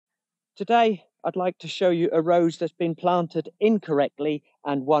Today, I'd like to show you a rose that's been planted incorrectly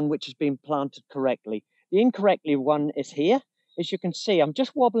and one which has been planted correctly. The incorrectly one is here. As you can see, I'm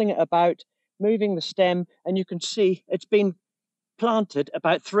just wobbling it about, moving the stem, and you can see it's been planted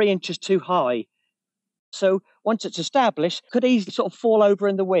about 3 inches too high. So once it's established, could easily sort of fall over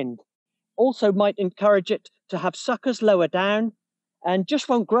in the wind. Also might encourage it to have suckers lower down and just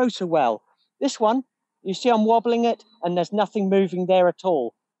won't grow so well. This one, you see I'm wobbling it and there's nothing moving there at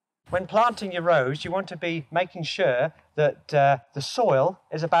all. When planting your rose, you want to be making sure that the soil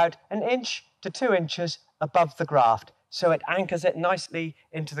is about 1 inch to 2 inches above the graft, so it anchors it nicely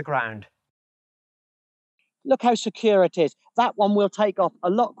into the ground. Look how secure it is. That one will take off a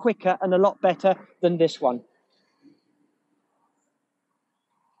lot quicker and a lot better than this one.